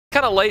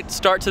kind of late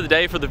start to the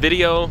day for the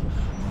video,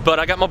 but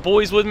I got my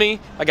boys with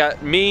me. I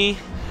got me,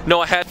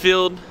 Noah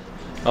Hatfield,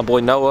 my boy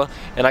Noah,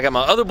 and I got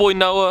my other boy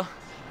Noah,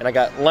 and I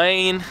got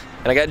Lane,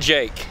 and I got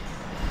Jake.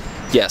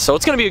 Yeah, so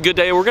it's gonna be a good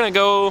day. We're gonna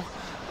go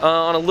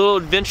on a little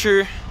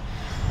adventure,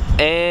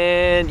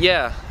 and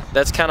yeah,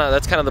 that's kind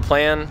of the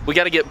plan. We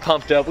got to get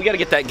pumped up. We got to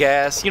get that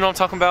gas. You know what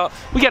I'm talking about?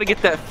 We got to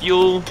get that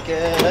fuel.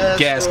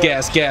 Gas.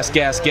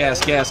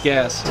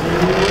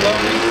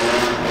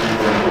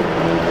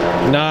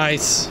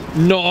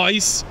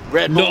 Nice.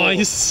 Red Bull.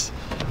 Nice.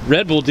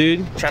 Red Bull,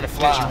 dude. Trying to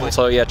fly.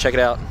 So yeah, check it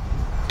out.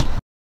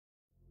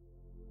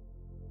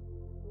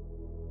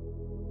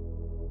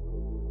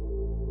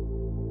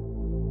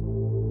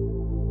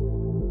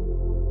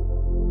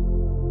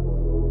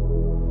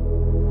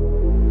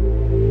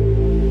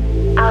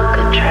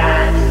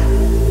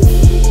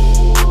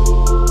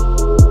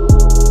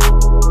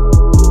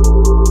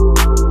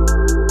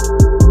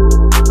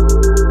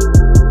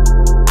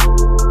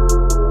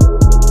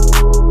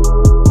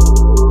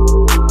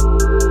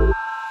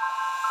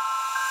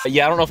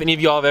 Yeah, I don't know if any of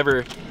y'all have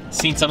ever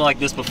seen something like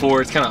this before.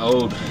 It's kind of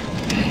old.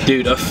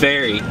 Dude, a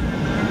ferry.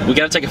 We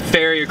gotta take a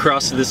ferry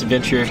across to this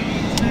adventure.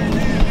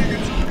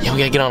 Yeah, we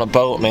gotta get on a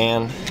boat,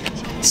 man.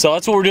 So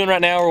that's what we're doing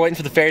right now. We're waiting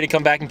for the ferry to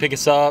come back and pick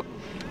us up.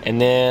 And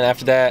then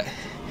after that,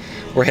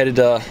 we're headed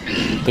to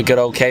the good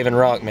old Cave and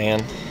Rock,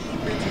 man.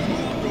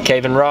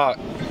 Cave and Rock.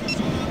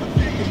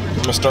 I'm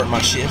gonna start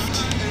my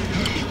shift.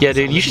 Yeah,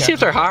 dude, you should see if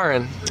they're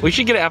hiring. We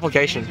should get an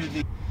application.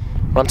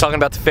 When I'm talking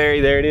about the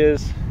ferry, there it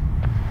is.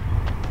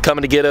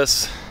 Coming to get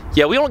us.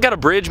 Yeah, we don't got a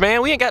bridge,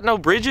 man. We ain't got no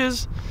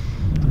bridges.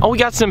 Oh, we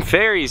got some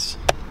ferries.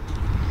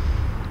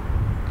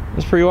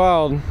 It's pretty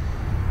wild.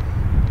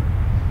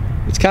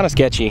 It's kind of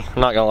sketchy,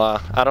 I'm not gonna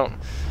lie. I don't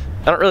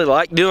really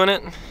like doing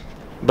it,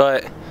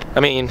 but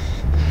I mean,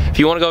 if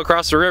you want to go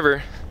across the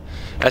river,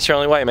 that's your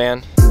only way,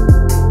 man.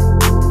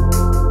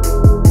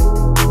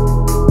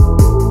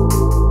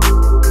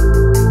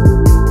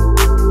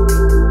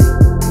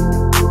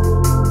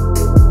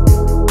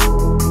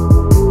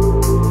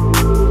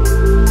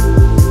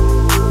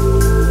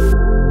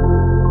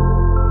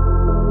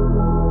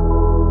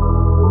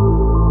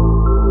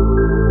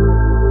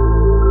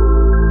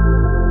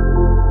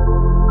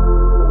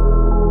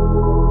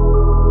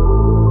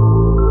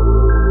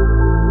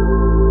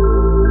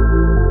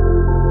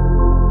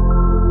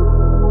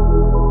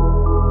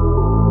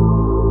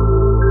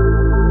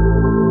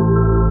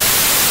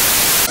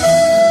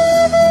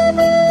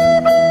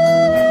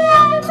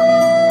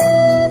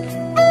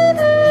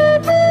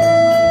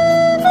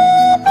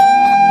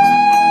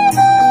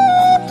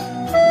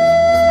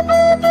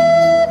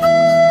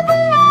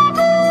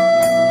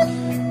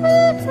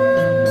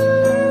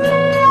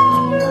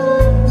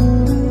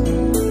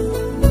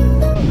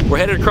 We're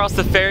headed across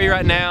the ferry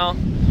right now.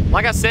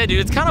 Like I said, dude,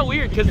 it's kind of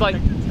weird because like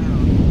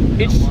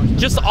it's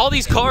just all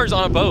these cars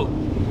on a boat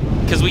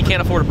because we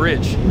can't afford a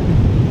bridge.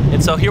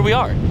 And so here we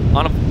are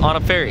on a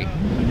ferry,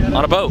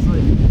 on a boat.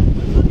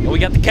 And we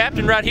got the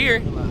captain right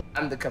here.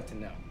 I'm the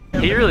captain now.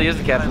 He really is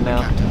the captain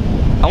now.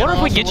 I wonder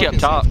if we get you up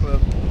top.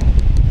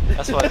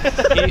 That's what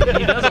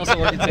he does also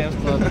work at Sam's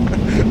Club.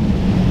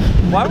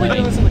 Why are we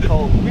doing this in the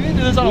cold? We need to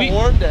do this on a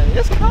warm day.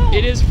 It's cold.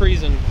 It is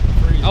freezing.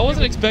 I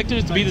wasn't expecting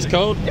it to be this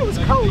cold. It was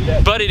cold.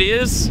 But it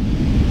is.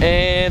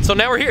 And so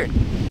now we're here.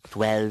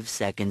 12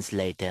 seconds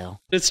later.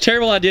 It's a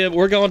terrible idea, but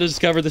we're going to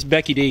discover this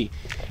Becky D.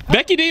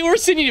 Becky D, we're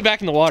sending you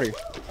back in the water.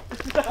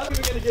 How are we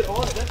going to get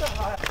on it? That's a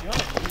high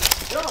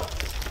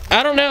jump.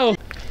 I don't know.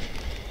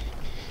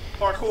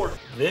 Parkour.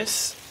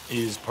 This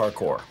is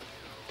parkour.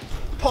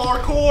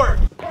 Parkour.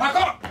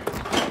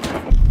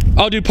 Parkour!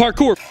 I'll do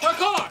parkour.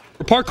 Parkour!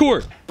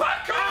 Parkour.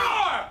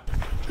 Parkour!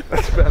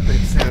 That's a bad thing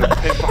to say.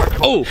 Parkour.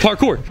 Oh,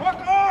 parkour.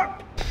 Parkour!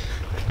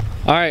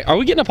 All right, are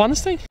we getting up on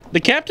this thing?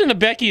 The captain of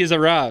Becky has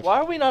arrived.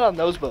 Why are we not on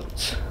those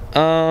boats?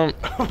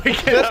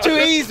 That's too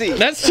easy.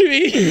 That's too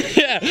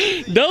easy. Yeah,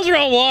 those are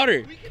on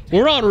water.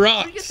 We're on We can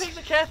rocks. take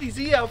the Kathy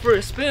Z out for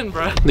a spin,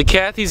 bro. The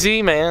Kathy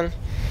Z, man.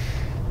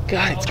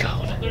 God, it's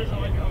cold.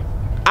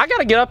 I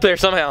gotta get up there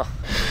somehow.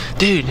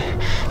 Dude,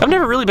 I've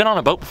never really been on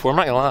a boat before, I'm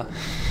not gonna lie.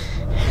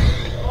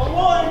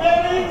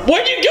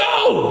 Where'd you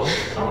go?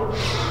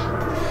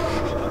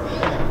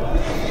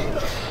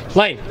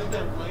 Lane.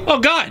 Oh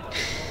God.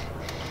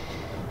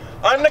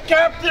 I'm the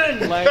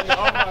captain! Lane, oh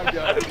my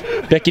God.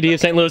 Becky D of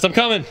St. Louis, I'm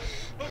coming.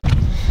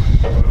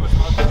 I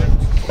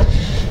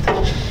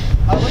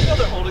like how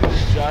they're holding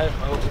this giant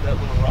boat with that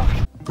little rock.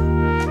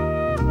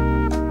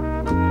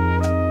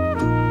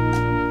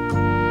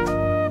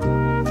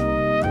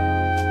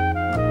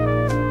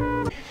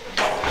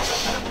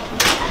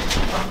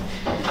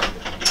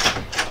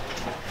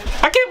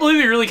 I can't believe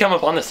we really come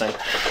up on this thing.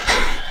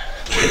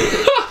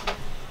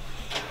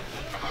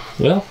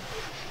 Well,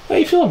 how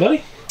you feeling,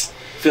 buddy?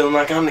 Feeling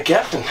like I'm the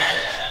captain.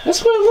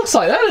 That's what it looks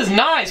like. That is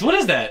nice. What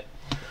is that?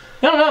 I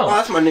don't know. Oh,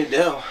 that's my new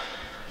deal.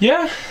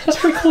 Yeah, that's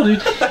pretty cool,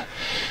 dude.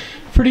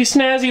 Pretty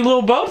snazzy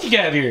little boat you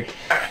got here.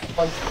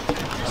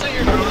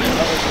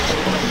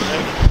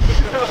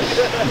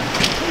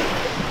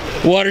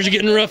 Waters are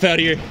getting rough out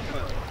here.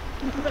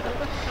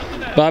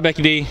 Bye,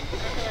 Becky D.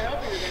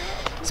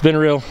 It's been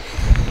real.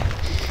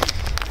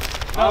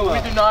 No,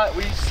 we do not.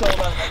 We sold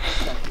out.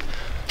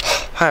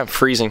 I am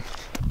freezing.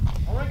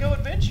 I want to go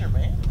adventure,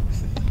 man.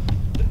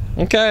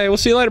 Okay, we'll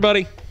see you later,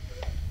 buddy.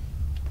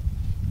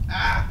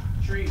 Ah,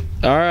 tree.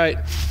 All right.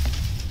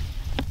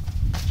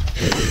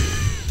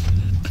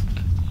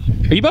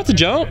 Are you about to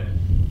jump?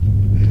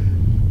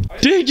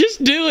 Dude,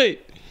 just do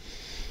it.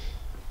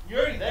 You're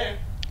already there.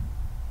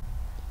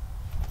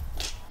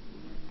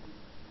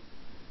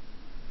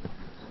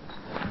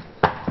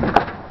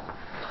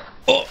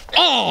 Oh!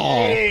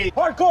 Hey.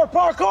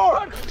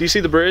 Parkour! Do you see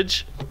the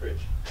bridge?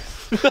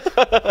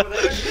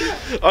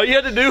 All you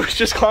had to do was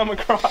just climb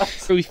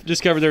across. We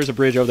discovered there was a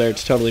bridge over there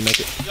to totally make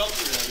it.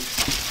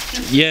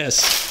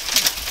 Yes.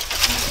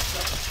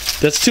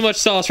 That's too much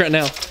sauce right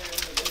now.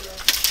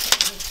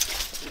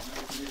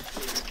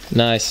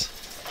 Nice.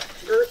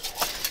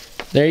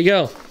 There you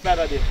go. Bad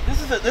idea.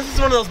 This is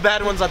one of those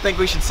bad ones I think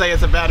we should say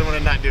it's a bad one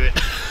and not do it.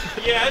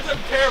 Yeah, it's a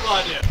terrible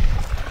idea.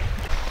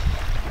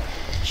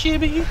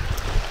 Chibi.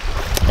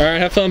 All right,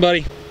 have fun,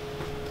 buddy.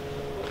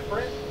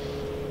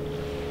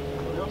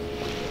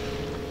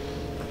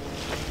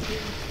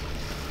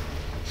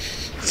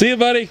 See you,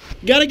 buddy.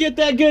 Gotta get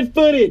that good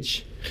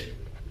footage.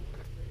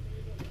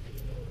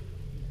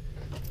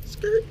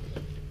 Skirt.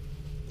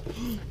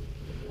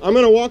 I'm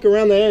gonna walk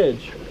around the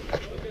edge.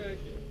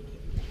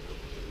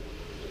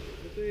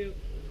 Okay.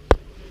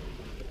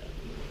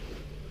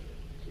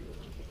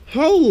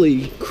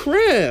 Holy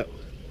crap.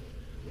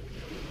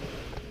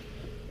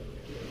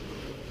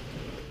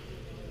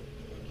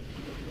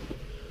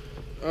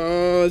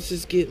 Oh, this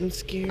is getting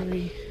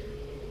scary.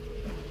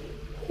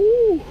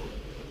 Whew.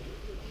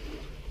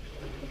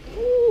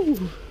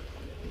 Ooh.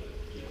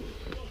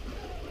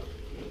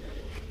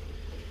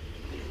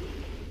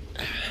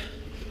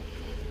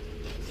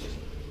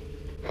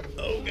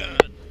 Oh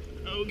God.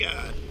 Oh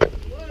God.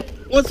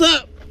 What's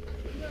up?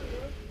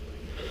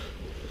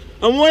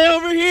 I'm way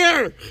over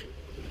here.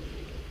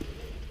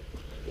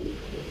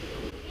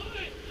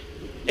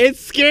 It's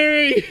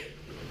scary.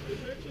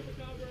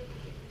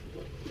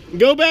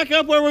 Go back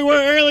up where we were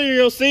earlier,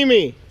 you'll see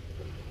me.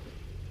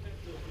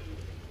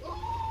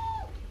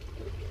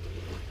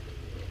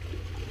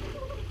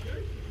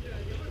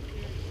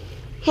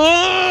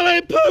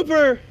 Holy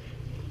pooper!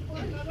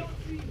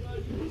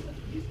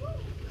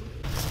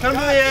 Come to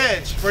the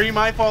edge where you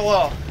might fall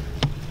off.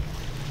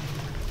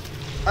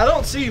 I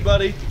don't see you,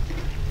 buddy.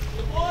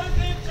 The boy's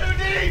in too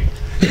deep!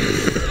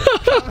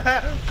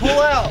 Pull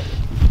out.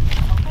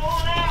 I'm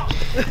pulling out!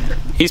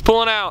 He's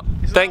pulling out.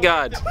 Thank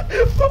God.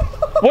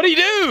 What do you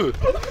do?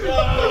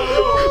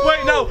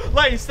 Wait, no.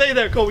 Lane, stay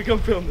there, Cole. We come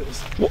film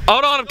this.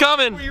 Hold on, I'm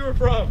coming. Where you were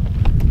from.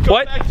 Go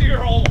What? back to your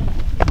hole.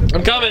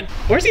 I'm coming.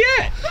 Where's he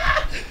at?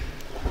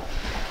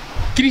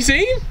 Can you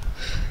see him?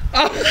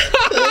 Bro,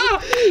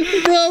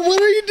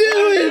 what are you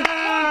doing?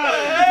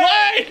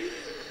 Wait!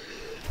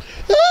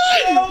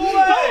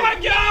 Oh my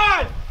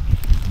God!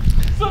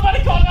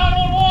 Somebody call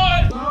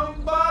 911!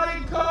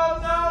 Somebody call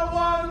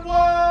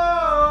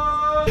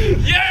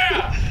 911!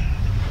 Yeah!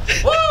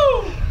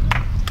 Woo!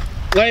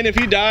 Lane, if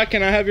you die,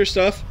 can I have your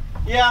stuff?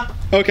 Yeah.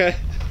 Okay.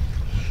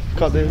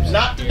 Call dibs.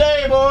 Not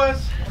today,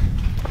 boys.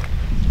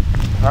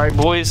 All right,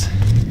 boys.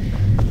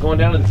 Going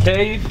down to the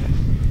cave.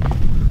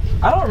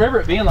 I don't remember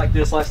it being like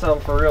this last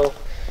time, for real.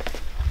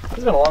 It's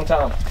been a long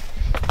time.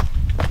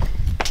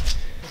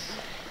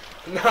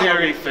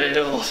 Gary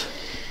failed.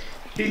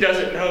 He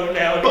doesn't know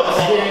now.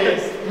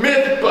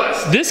 Myth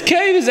bust. This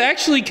cave is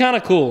actually kind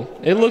of cool.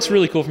 It looks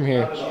really cool from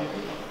here.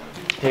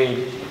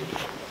 Hey.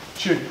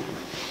 Shoot.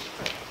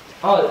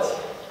 Oh,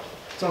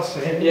 It's all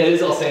sandy. yeah, it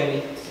is all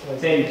sandy.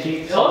 Sandy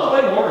cheeks. Oh,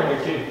 it's way warmer in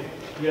here too.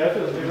 Yeah, it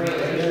feels different.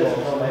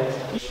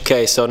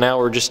 Okay, so now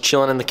we're just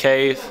chilling in the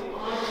cave,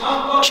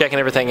 checking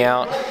everything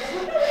out.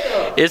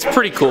 It's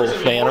pretty cool,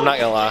 man, I'm not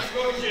gonna lie.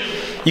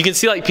 You can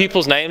see like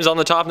people's names on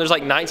the top, and there's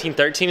like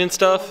 1913 and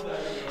stuff.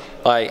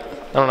 Like,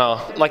 I don't know,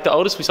 like the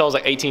oldest we saw was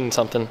like 18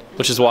 something,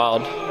 which is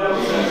wild.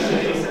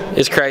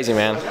 It's crazy,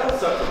 man.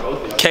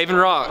 Cave and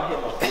Rock.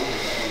 You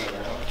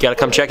gotta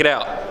come check it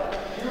out.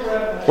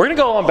 We're gonna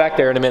go on back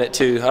there in a minute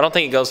too. I don't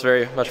think it goes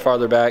very much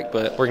farther back,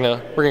 but we're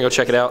gonna go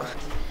check it out.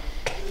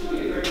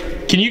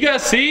 Can you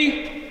guys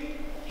see?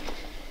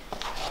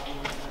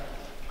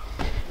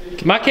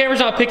 My camera's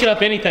not picking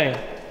up anything.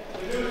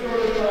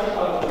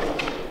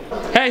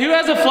 Hey, who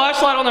has a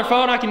flashlight on their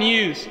phone I can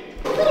use?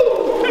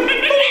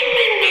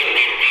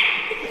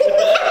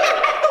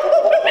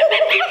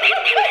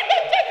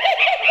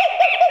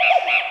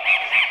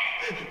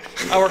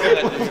 I work on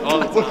that dude all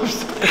the time.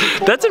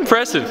 That's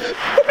impressive.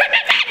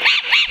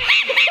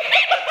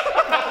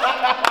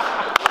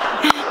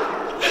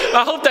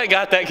 I hope that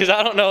got that, because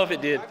I don't know if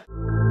it did.